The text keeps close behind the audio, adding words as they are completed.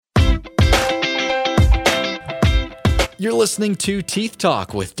You're listening to Teeth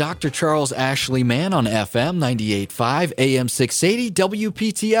Talk with Dr. Charles Ashley Mann on FM 98.5, AM 680,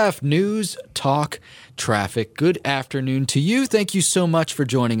 WPTF News, Talk, Traffic. Good afternoon to you. Thank you so much for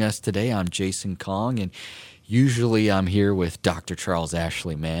joining us today. I'm Jason Kong, and usually I'm here with Dr. Charles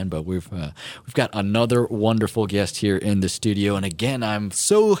Ashley Mann, but we've got another wonderful guest here in the studio. And again, I'm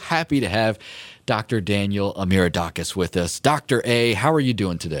so happy to have Dr. Daniel Amiradakis with us. Dr. A, how are you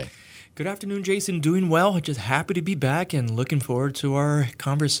doing today? Good afternoon, Jason. Doing well. Just happy to be back and looking forward to our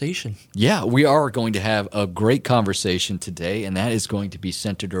conversation. Yeah, we are going to have a great conversation today, and that is going to be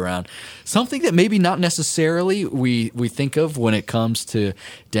centered around something that maybe not necessarily we think of when it comes to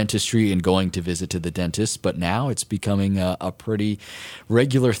dentistry and going to visit to the dentist, but now it's becoming a pretty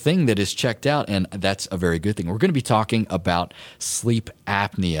regular thing that is checked out, and that's a very good thing. We're going to be talking about sleep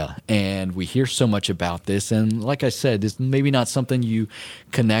apnea, and we hear so much about this, and like I said, it's maybe not something you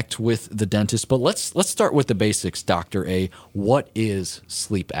connect with the dentist, but let's start with the basics, Dr. A. What is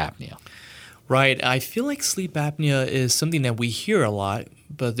sleep apnea? Right. I feel like sleep apnea is something that we hear a lot,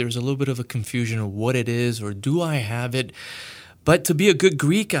 but there's a little bit of a confusion of what it is or do I have it? But to be a good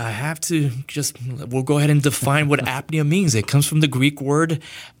Greek, I have to we'll go ahead and define what apnea means. It comes from the Greek word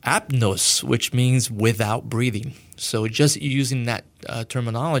apnos, which means without breathing. So just using that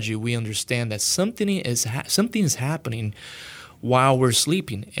terminology, we understand that something is happening while we're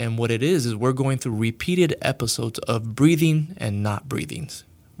sleeping. And what it is we're going through repeated episodes of breathing and not breathing.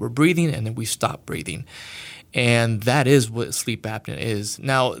 We're breathing and then we stop breathing. And that is what sleep apnea is.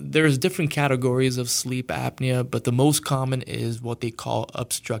 Now, there's different categories of sleep apnea, but the most common is what they call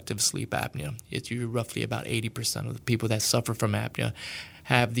obstructive sleep apnea. It's roughly about 80% of the people that suffer from apnea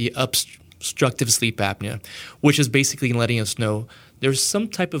have the obstructive sleep apnea, which is basically letting us know there's some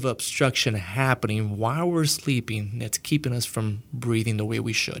type of obstruction happening while we're sleeping that's keeping us from breathing the way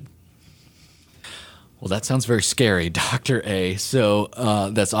we should. Well, that sounds very scary, Dr. A. So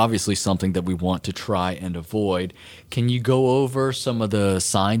that's obviously something that we want to try and avoid. Can you go over some of the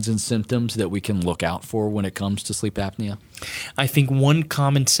signs and symptoms that we can look out for when it comes to sleep apnea? I think one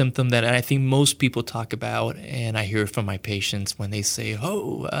common symptom that I think most people talk about, and I hear from my patients when they say,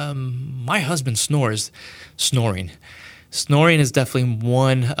 my husband snoring. Snoring is definitely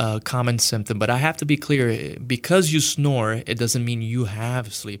one common symptom, but I have to be clear, because you snore, it doesn't mean you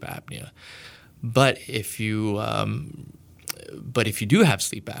have sleep apnea. But if you do have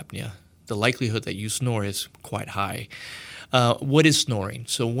sleep apnea, the likelihood that you snore is quite high. What is snoring?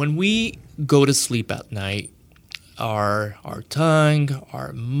 So when we go to sleep at night, our tongue,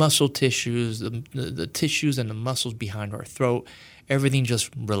 our muscle tissues, the tissues and the muscles behind our throat, everything just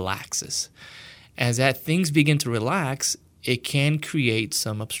relaxes. As that things begin to relax, it can create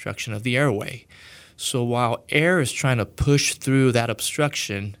some obstruction of the airway. So while air is trying to push through that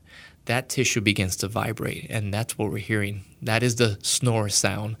obstruction, that tissue begins to vibrate, and that's what we're hearing. That is the snore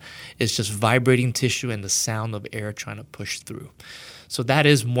sound. It's just vibrating tissue and the sound of air trying to push through. So that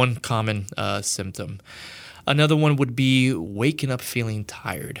is one common symptom. Another one would be waking up feeling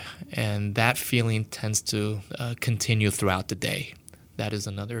tired, and that feeling tends to continue throughout the day. That is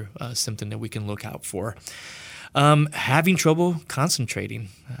another symptom that we can look out for. Having trouble concentrating,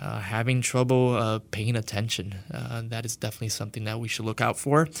 having trouble paying attention. That is definitely something that we should look out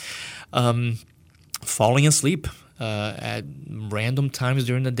for. Falling asleep at random times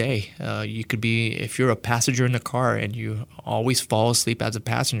during the day. You could be, if you're a passenger in the car and you always fall asleep as a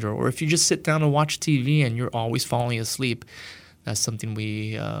passenger, or if you just sit down and watch TV and you're always falling asleep, that's something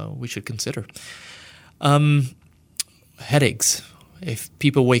we should consider. Headaches. If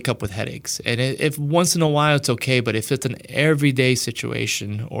people wake up with headaches, and if once in a while it's okay, but if it's an everyday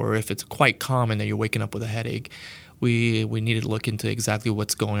situation or if it's quite common that you're waking up with a headache, we need to look into exactly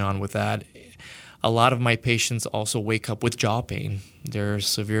what's going on with that. A lot of my patients also wake up with jaw pain. They're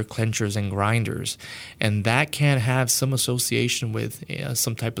severe clenchers and grinders, and that can have some association with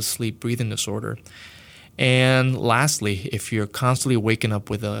some type of sleep breathing disorder. And lastly, if you're constantly waking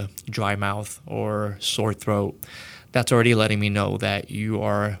up with a dry mouth or sore throat, that's already letting me know that you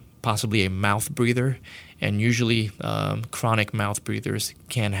are possibly a mouth breather, and usually chronic mouth breathers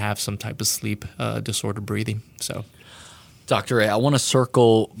can have some type of sleep disorder breathing. So, Dr. A, I want to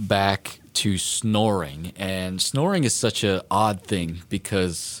circle back to snoring, and snoring is such an odd thing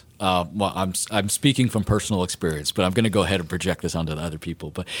because I'm speaking from personal experience, but I'm going to go ahead and project this onto the other people.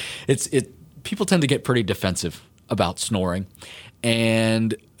 But people tend to get pretty defensive about snoring.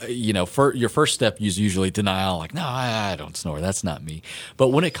 And your first step is usually denial, like, no, I don't snore. That's not me. But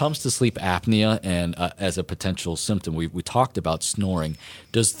when it comes to sleep apnea and as a potential symptom, we talked about snoring.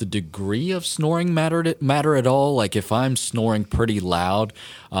 Does the degree of snoring matter at all? Like if I'm snoring pretty loud,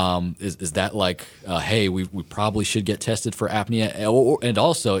 is that like, hey, we probably should get tested for apnea? And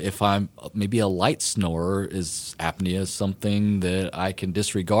also, if I'm maybe a light snorer, is apnea something that I can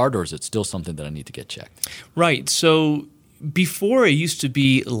disregard, or is it still something that I need to get checked? Right. So before, it used to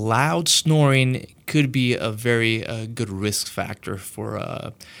be loud snoring could be a very good risk factor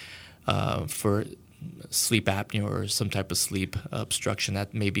for sleep apnea or some type of sleep obstruction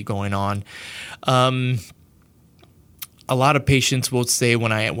that may be going on. A lot of patients will say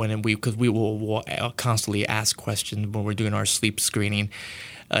because we will constantly ask questions when we're doing our sleep screening,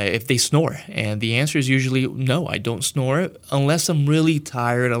 if they snore. And the answer is usually no, I don't snore unless I'm really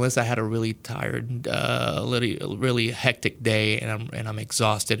tired, unless I had a really tired, really hectic day and I'm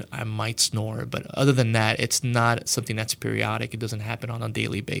exhausted, I might snore. But other than that, it's not something that's periodic. It doesn't happen on a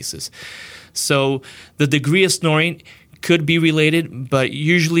daily basis. So the degree of snoring could be related, but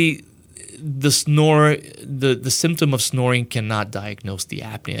usually the symptom of snoring cannot diagnose the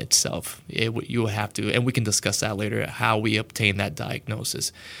apnea itself. You will have to, and we can discuss that later, how we obtain that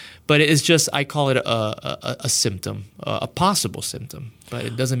diagnosis. But it's just, I call it a symptom, a possible symptom, but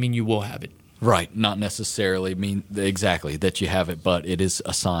it doesn't mean you will have it. Right, not necessarily mean exactly that you have it, but it is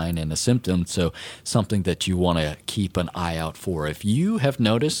a sign and a symptom, so something that you want to keep an eye out for. If you have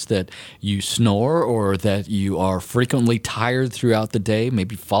noticed that you snore or that you are frequently tired throughout the day,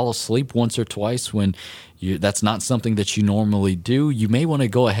 maybe fall asleep once or twice when that's not something that you normally do, you may want to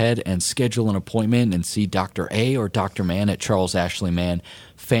go ahead and schedule an appointment and see Dr. A or Dr. Mann at Charles Ashley Mann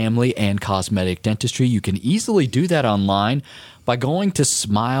Family and Cosmetic Dentistry. You can easily do that online by going to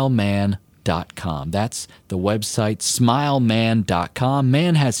SmileMan.com. That's the website, smileman.com.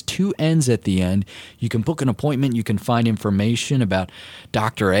 Man has two N's at the end. You can book an appointment. You can find information about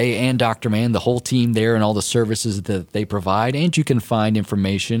Dr. A and Dr. Mann, the whole team there, and all the services that they provide. And you can find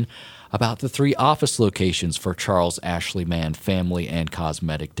information about the 3 office locations for Charles Ashley Mann Family and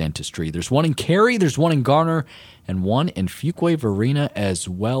Cosmetic Dentistry. There's one in Cary, there's one in Garner, and one in Fuquay-Varina as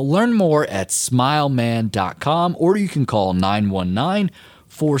well. Learn more at smileman.com, or you can call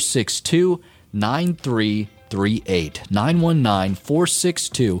 919-462-9338.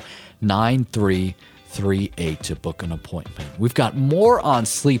 919-462-9338 to book an appointment. We've got more on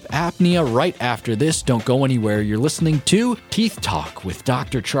sleep apnea right after this. Don't go anywhere. You're listening to Teeth Talk with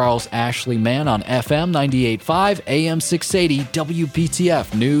Dr. Charles Ashley Mann on FM 98.5, AM 680,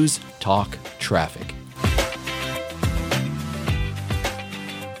 WPTF News, Talk, Traffic.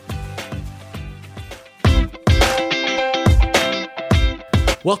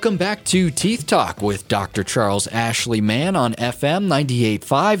 Welcome back to Teeth Talk with Dr. Charles Ashley Mann on FM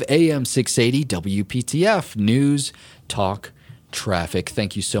 98.5, AM 680, WPTF News, Talk, Traffic.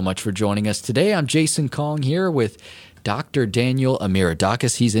 Thank you so much for joining us today. I'm Jason Kong here with Dr. Daniel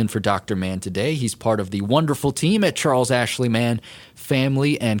Amiradakis. He's in for Dr. Mann today. He's part of the wonderful team at Charles Ashley Mann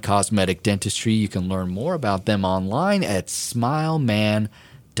Family and Cosmetic Dentistry. You can learn more about them online at SmileMan.com.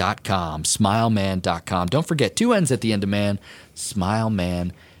 SmileMan.com. Don't forget, 2 N's at the end of man,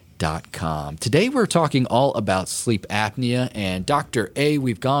 SmileMan.com. Today we're talking all about sleep apnea, and Dr. A,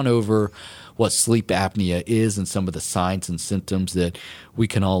 we've gone over what sleep apnea is and some of the signs and symptoms that we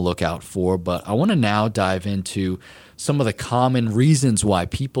can all look out for, but I want to now dive into some of the common reasons why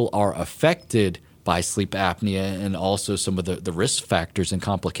people are affected by sleep apnea and also some of the risk factors and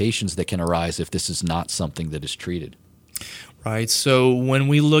complications that can arise if this is not something that is treated. Right. So when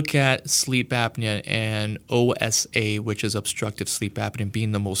we look at sleep apnea and OSA, which is obstructive sleep apnea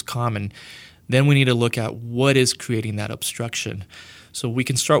being the most common, then we need to look at what is creating that obstruction. So we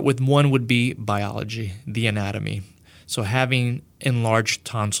can start with one would be biology, the anatomy. So having enlarged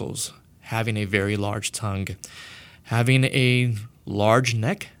tonsils, having a very large tongue, having a large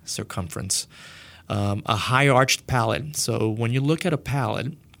neck circumference, a high arched palate. So when you look at a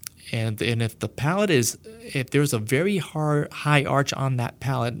palate, and if the palate if there's a very high arch on that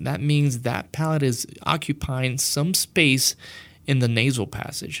palate, that means that palate is occupying some space in the nasal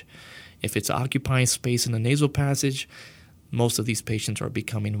passage. If it's occupying space in the nasal passage, most of these patients are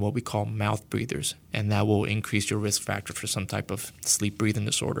becoming what we call mouth breathers, and that will increase your risk factor for some type of sleep breathing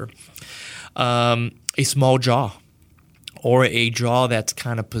disorder. A small jaw, or a jaw that's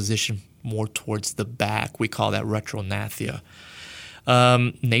kind of positioned more towards the back, we call that retrognathia.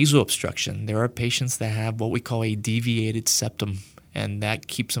 Nasal obstruction. There are patients that have what we call a deviated septum, and that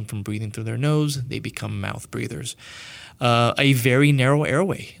keeps them from breathing through their nose. They become mouth breathers. A very narrow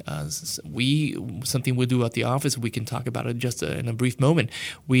airway. Something we do at the office. We can talk about it just in a brief moment.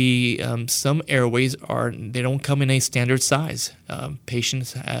 Some airways they don't come in a standard size.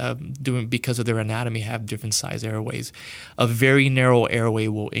 Patients because of their anatomy have different size airways. A very narrow airway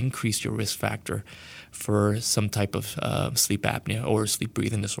will increase your risk factor for some type of sleep apnea or sleep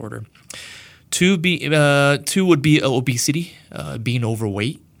breathing disorder. Two would be obesity, being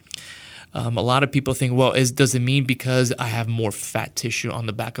overweight. A lot of people think, well, does it mean because I have more fat tissue on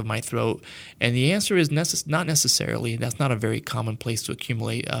the back of my throat? And the answer is not necessarily. That's not a very common place to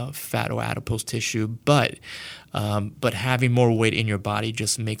accumulate fat or adipose tissue. But having more weight in your body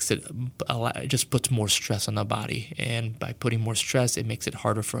just just puts more stress on the body. And by putting more stress, it makes it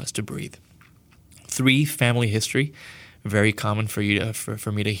harder for us to breathe. 3, family history. Very common for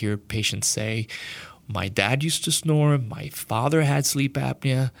me to hear patients say, my dad used to snore, my father had sleep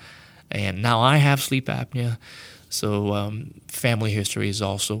apnea, and now I have sleep apnea. So family history is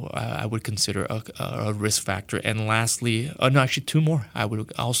also, I would consider a risk factor. And lastly, actually 2 more. I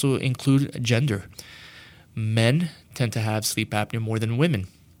would also include gender. Men tend to have sleep apnea more than women.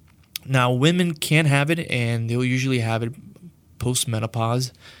 Now, women can have it, and they'll usually have it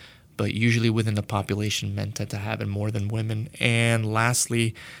post-menopause, but usually within the population, men tend to have it more than women. And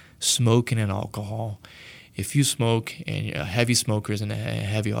lastly, smoking and alcohol. If you smoke, and heavy smokers and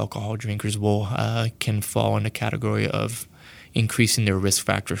heavy alcohol drinkers can fall in the category of increasing their risk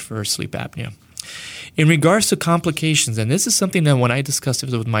factor for sleep apnea. In regards to complications, and this is something that when I discuss it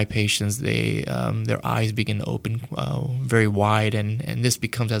with my patients, their eyes begin to open very wide, and this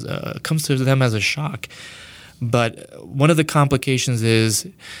comes to them as a shock. But one of the complications is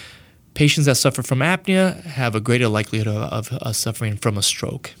patients that suffer from apnea have a greater likelihood of suffering from a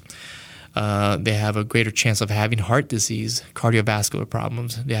stroke. They have a greater chance of having heart disease, cardiovascular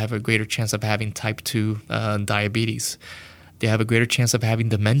problems. They have a greater chance of having type 2 diabetes. They have a greater chance of having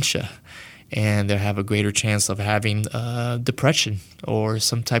dementia. And they have a greater chance of having depression or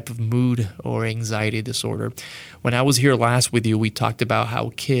some type of mood or anxiety disorder. When I was here last with you, we talked about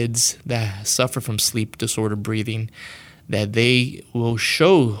how kids that suffer from sleep disorder breathing, that they will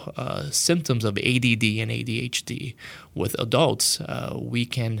show symptoms of ADD and ADHD. With adults, we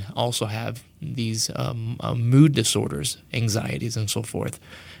can also have these mood disorders, anxieties, and so forth.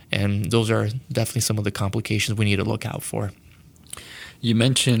 And those are definitely some of the complications we need to look out for. You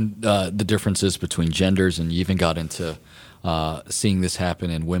mentioned the differences between genders, and you even got into seeing this happen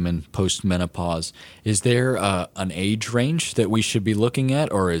in women post-menopause. Is there an age range that we should be looking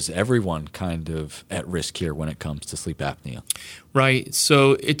at, or is everyone kind of at risk here when it comes to sleep apnea? Right.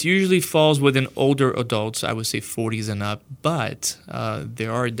 So it usually falls within older adults, I would say 40s and up, but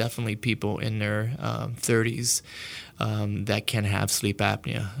there are definitely people in their 30s that can have sleep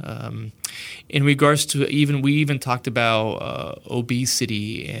apnea. In regards to we even talked about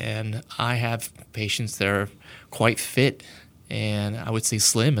obesity, and I have patients that are quite fit, and I would say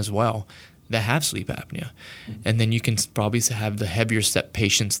slim as well, that have sleep apnea. And then you can probably have the heavier set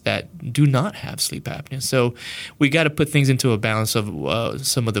patients that do not have sleep apnea. So we got to put things into a balance of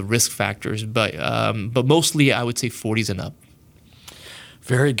some of the risk factors, but mostly I would say 40s and up.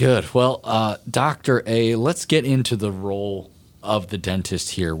 Very good. Well, Dr. A, let's get into the role of the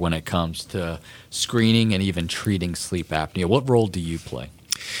dentist here when it comes to screening and even treating sleep apnea. What role do you play?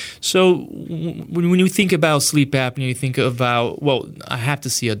 So when you think about sleep apnea, you think about, well, I have to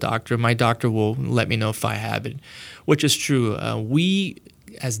see a doctor. My doctor will let me know if I have it, which is true. We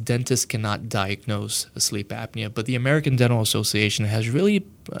as dentists cannot diagnose sleep apnea, but the American Dental Association has really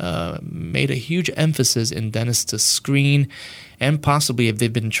made a huge emphasis in dentists to screen and possibly, if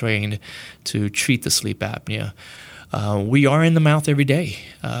they've been trained, to treat the sleep apnea. We are in the mouth every day.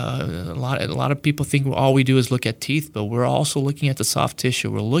 A lot of people think all we do is look at teeth, but we're also looking at the soft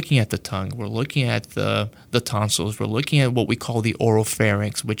tissue. We're looking at the tongue. We're looking at the tonsils. We're looking at what we call the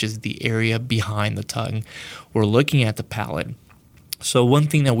oropharynx, which is the area behind the tongue. We're looking at the palate. So one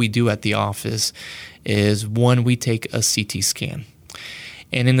thing that we do at the office is, one, we take a CT scan.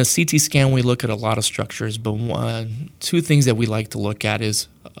 And in the CT scan, we look at a lot of structures, but two things that we like to look at is,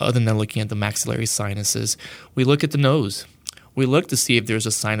 other than looking at the maxillary sinuses, we look at the nose. We look to see if there's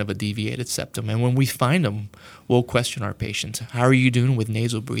a sign of a deviated septum. And when we find them, we'll question our patients. How are you doing with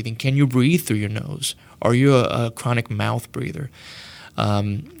nasal breathing? Can you breathe through your nose? Are you a chronic mouth breather?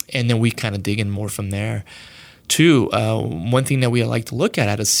 And then we kind of dig in more from there. Two, one thing that we like to look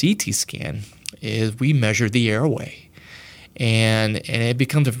at a CT scan is we measure the airway. And it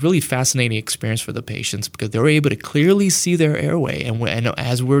becomes a really fascinating experience for the patients because they're able to clearly see their airway. And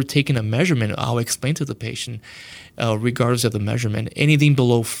as we're taking a measurement, I'll explain to the patient, regardless of the measurement, anything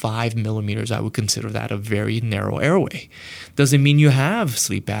below 5 millimeters, I would consider that a very narrow airway. Doesn't mean you have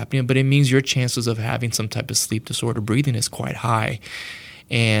sleep apnea, but it means your chances of having some type of sleep disorder breathing is quite high.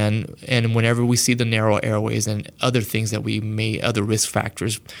 And whenever we see the narrow airways and other things that other risk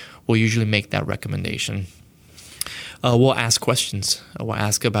factors, we'll usually make that recommendation. We'll ask questions. We'll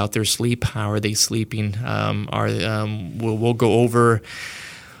ask about their sleep. How are they sleeping? We'll go over,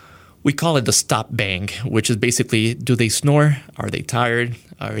 we call it the stop bang, which is basically, do they snore? Are they tired?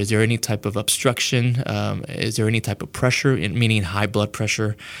 Or is there any type of obstruction? Is there any type of pressure, meaning high blood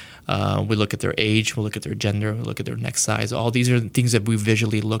pressure? We look at their age. We look at their gender. We look at their neck size. All these are things that we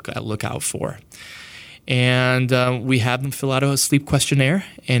visually look out for. And we have them fill out a sleep questionnaire.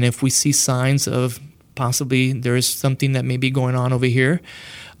 And if we see signs of possibly there is something that may be going on over here,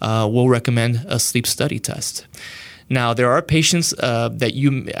 we'll recommend a sleep study test. Now, there are patients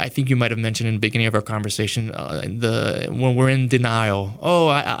that I think you might have mentioned in the beginning of our conversation, when we're in denial. Oh,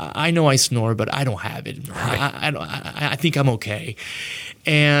 I know I snore, but I don't have it. Right. I think I'm okay.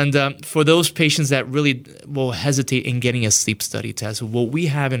 And for those patients that really will hesitate in getting a sleep study test, what we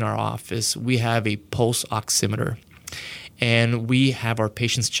have in our office, we have a pulse oximeter. And we have our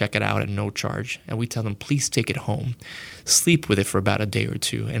patients check it out at no charge. And we tell them, please take it home, sleep with it for about a day or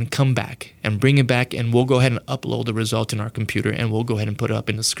two, and come back and bring it back. And we'll go ahead and upload the result in our computer, and we'll go ahead and put it up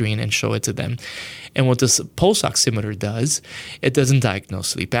in the screen and show it to them. And what this pulse oximeter does, it doesn't diagnose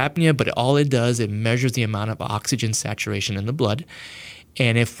sleep apnea, but all it does, it measures the amount of oxygen saturation in the blood.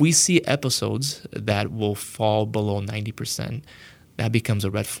 And if we see episodes that will fall below 90%, that becomes a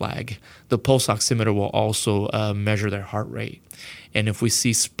red flag. The pulse oximeter will also measure their heart rate. And if we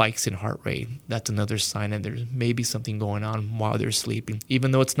see spikes in heart rate, that's another sign that there may be something going on while they're sleeping, even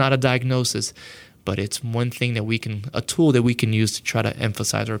though it's not a diagnosis. But it's one thing a tool that we can use to try to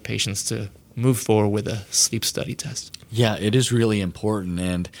emphasize our patients to move forward with a sleep study test. Yeah, it is really important.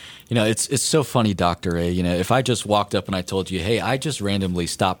 And, it's so funny, Dr. A, if I just walked up and I told you, hey, I just randomly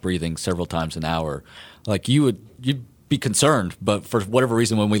stopped breathing several times an hour, like you'd be concerned, but for whatever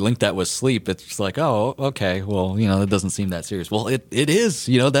reason, when we link that with sleep, it's just like, oh, okay, well, it doesn't seem that serious. Well, it is,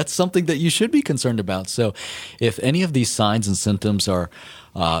 that's something that you should be concerned about. So if any of these signs and symptoms are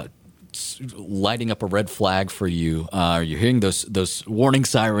lighting up a red flag for you, you're hearing those warning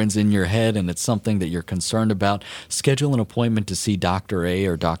sirens in your head, and it's something that you're concerned about, schedule an appointment to see Dr. A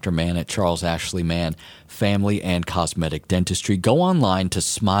or Dr. Mann at Charles Ashley Mann Family and Cosmetic Dentistry. Go online to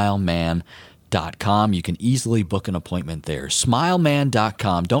SmileMann.com. You can easily book an appointment there.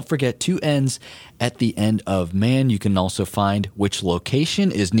 SmileMann.com. Don't forget 2 N's at the end of Mann. You can also find which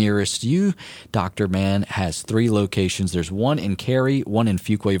location is nearest you. Dr. Mann has 3 locations. There's one in Cary, one in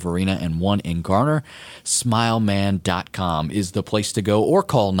Fuquay-Varina, and one in Garner. SmileMann.com is the place to go, or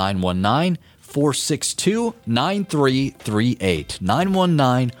call 919-462-9338.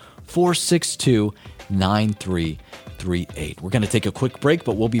 919-462-9338. We're going to take a quick break,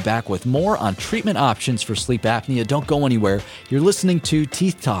 but we'll be back with more on treatment options for sleep apnea. Don't go anywhere. You're listening to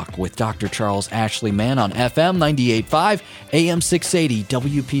Teeth Talk with Dr. Charles Ashley Mann on FM 98.5, AM 680,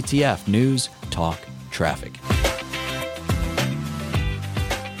 WPTF News, Talk, Traffic.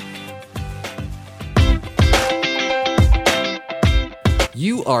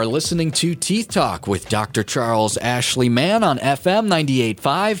 You are listening to Teeth Talk with Dr. Charles Ashley Mann on FM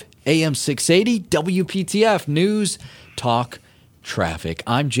 98.5, AM 680, WPTF News, Talk, Traffic.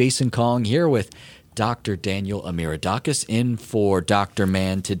 I'm Jason Kong here with Dr. Daniel Amiradakis in for Dr.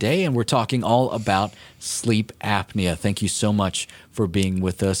 Mann today, and we're talking all about sleep apnea. Thank you so much for being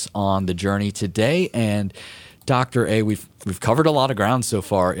with us on the journey today. And Dr. A, we've covered a lot of ground so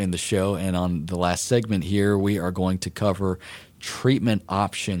far in the show, and on the last segment here, we are going to cover treatment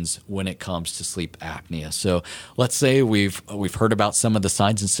options when it comes to sleep apnea. So let's say we've heard about some of the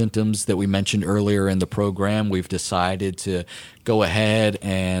signs and symptoms that we mentioned earlier in the program. We've decided to go ahead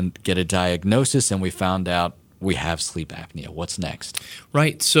and get a diagnosis, and we found out we have sleep apnea. What's next?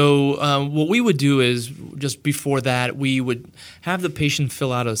 Right. So what we would do is, just before that, we would have the patient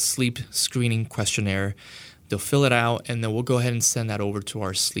fill out a sleep screening questionnaire. They'll fill it out, and then we'll go ahead and send that over to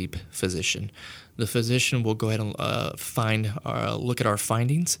our sleep physician. The physician will go ahead and look at our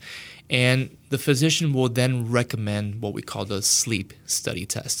findings, and the physician will then recommend what we call the sleep study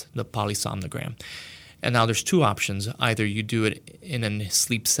test, the polysomnogram. And now there's 2 options. Either you do it in a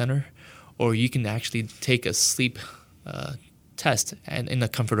sleep center, or you can actually take a sleep test and in the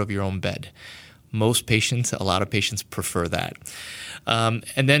comfort of your own bed. A lot of patients prefer that.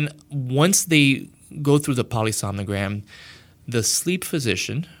 And then once they go through the polysomnogram, The sleep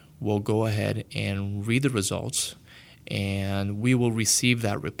physician will go ahead and read the results, and we will receive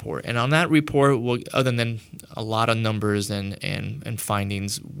that report. And on that report, other than a lot of numbers and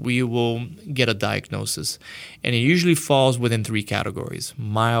findings, we will get a diagnosis. And it usually falls within 3 categories: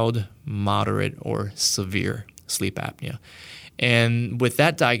 mild, moderate, or severe sleep apnea. And with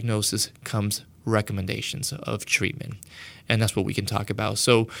that diagnosis comes recommendations of treatment. And that's what we can talk about.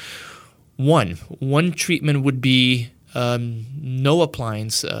 So one treatment would be no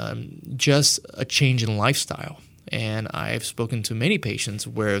appliance, just a change in lifestyle. And I've spoken to many patients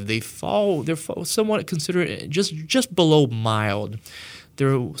where they're somewhat considered just below mild.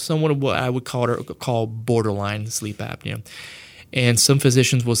 They're somewhat what I would call borderline sleep apnea. And some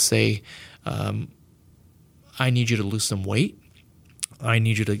physicians will say, I need you to lose some weight. I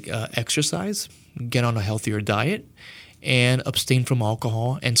need you to exercise, get on a healthier diet, and abstain from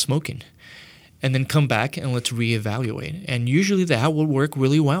alcohol and smoking. And then come back and let's reevaluate. And usually that will work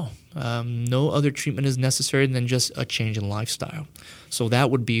really well. No other treatment is necessary than just a change in lifestyle. So that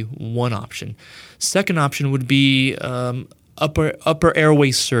would be one option. Second option would be upper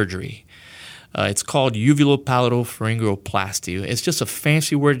airway surgery. It's called uvulopalatal-pharyngoplasty. It's just a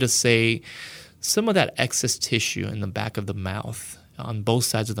fancy word to say some of that excess tissue in the back of the mouth, on both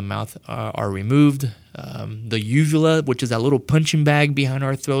sides of the mouth, are removed. The uvula, which is that little punching bag behind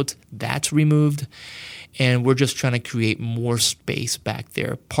our throat, that's removed. And we're just trying to create more space back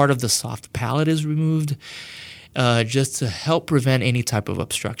there. Part of the soft palate is removed just to help prevent any type of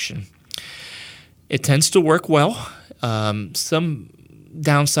obstruction. It tends to work well. Some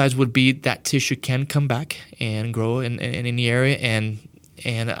downsides would be that tissue can come back and grow in any area, and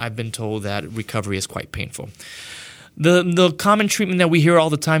I've been told that recovery is quite painful. The common treatment that we hear all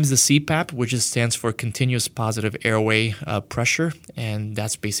the time is the CPAP, which stands for continuous positive airway pressure, and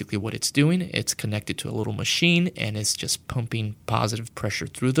that's basically what it's doing. It's connected to a little machine, and it's just pumping positive pressure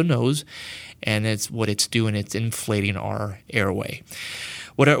through the nose, and it's doing. It's inflating our airway.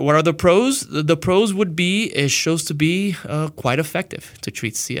 What are the pros? The pros would be it shows to be quite effective to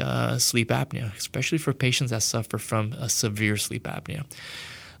treat sleep apnea, especially for patients that suffer from severe sleep apnea.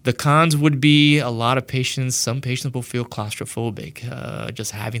 The cons would be some patients will feel claustrophobic,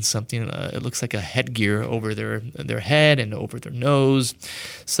 just having something, it looks like a headgear over their head and over their nose.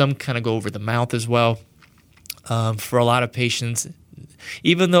 Some kind of go over the mouth as well. For a lot of patients,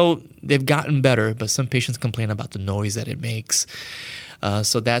 even though they've gotten better, but some patients complain about the noise that it makes.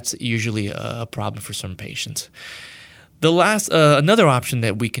 So that's usually a problem for some patients. Another option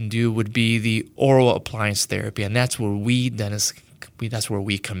that we can do would be the oral appliance therapy, and that's where that's where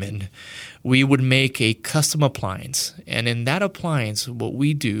we come in. We would make a custom appliance, and in that appliance, what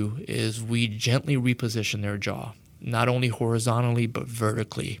we do is we gently reposition their jaw, not only horizontally but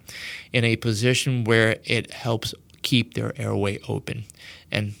vertically, in a position where it helps keep their airway open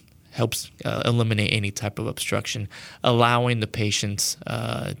and helps eliminate any type of obstruction, allowing the patients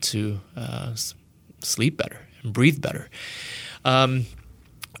to sleep better and breathe better.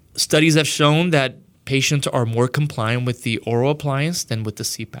 Studies have shown that patients are more compliant with the oral appliance than with the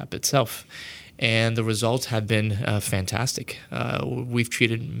CPAP itself. And the results have been fantastic. We've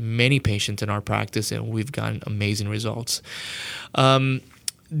treated many patients in our practice, and we've gotten amazing results.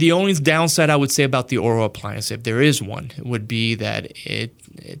 The only downside I would say about the oral appliance, if there is one, would be that it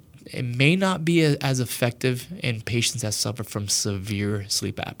may not be as effective in patients that suffer from severe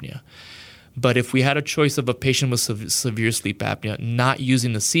sleep apnea. But if we had a choice of a patient with severe sleep apnea not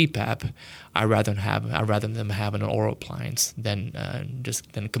using the CPAP, I'd rather them have an oral appliance than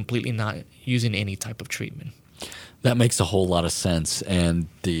completely not using any type of treatment. That makes a whole lot of sense. And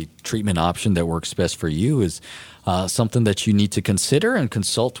the treatment option that works best for you is something that you need to consider and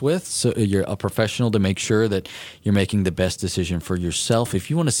consult with. So you're a professional to make sure that you're making the best decision for yourself. If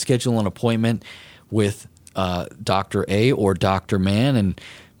you want to schedule an appointment with Dr. A or Dr. Mann and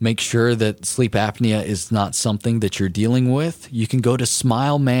make sure that sleep apnea is not something that you're dealing with, you can go to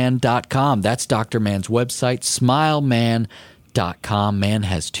smileman.com. That's Dr. Mann's website, smileman.com. Man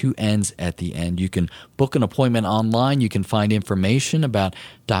has 2 N's at the end. You can book an appointment online. You can find information about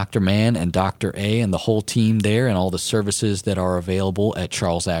Dr. Mann and Dr. A and the whole team there and all the services that are available at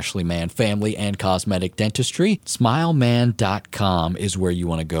Charles Ashley Mann Family and Cosmetic Dentistry. Smileman.com is where you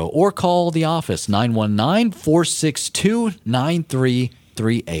want to go. Or call the office, 919-462-9338.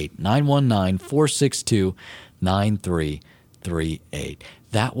 919-462-9338.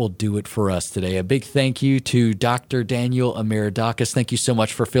 That will do it for us today. A big thank you to Dr. Daniel Amiradakis. Thank you so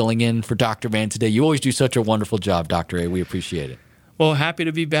much for filling in for Dr. Mann today. You always do such a wonderful job, Dr. A. We appreciate it. Well, happy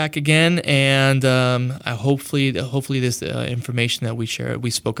to be back again, and hopefully this information that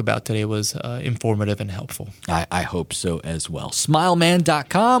we spoke about today was informative and helpful. I hope so as well.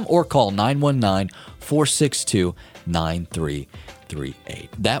 Smileman.com or call 919-462-9338.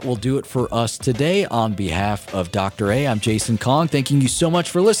 That will do it for us today. On behalf of Dr. A, I'm Jason Kong, thanking you so much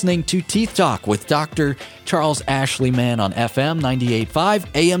for listening to Teeth Talk with Dr. Charles Ashley Mann on FM 98.5,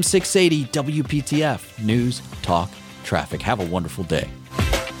 AM 680, WPTF, News, Talk, Traffic. Have a wonderful day.